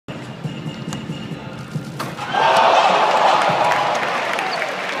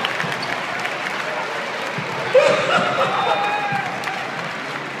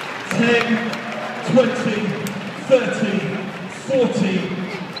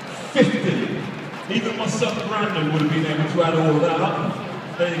50. Even my son Brandon would have been able to add all of that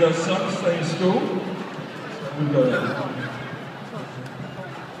up. There you go, son, stay in school. We'll go there.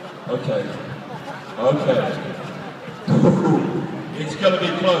 Okay. Okay. It's going to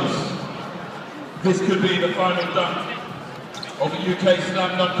be close. This could be the final dunk of the UK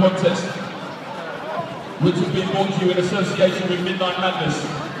Slam Dunk Contest, which has been brought to you in association with Midnight Madness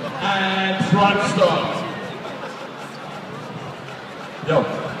and Prime Star. Yo,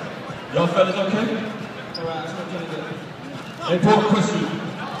 y'all fellas okay? Alright, it's not going to get. Important question.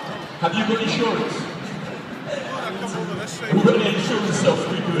 Have you got insurance? We've got any insurance stuff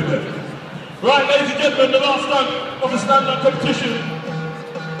we do in there. Right, ladies and gentlemen, the last dunk of the Slam Dunk competition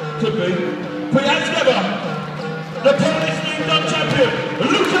could be. Put your hands together. The Polish League Dunk champion,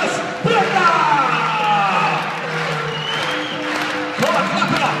 Lukasz! Biedny! Come on,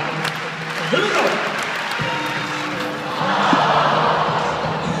 clap it up. Here we go.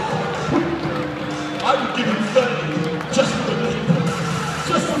 I would give him 30 just for the lead.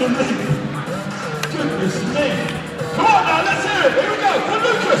 Just for the lead. Goodness me. Come on now, let's hear it. Here we go, for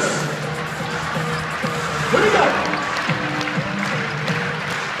Lukasz. Here we go.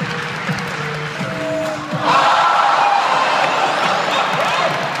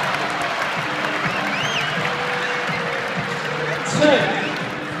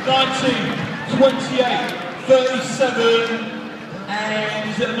 19, 28, 37, and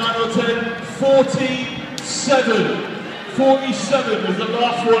is it a 9 or 10? 47. 47 is the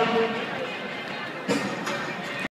last one.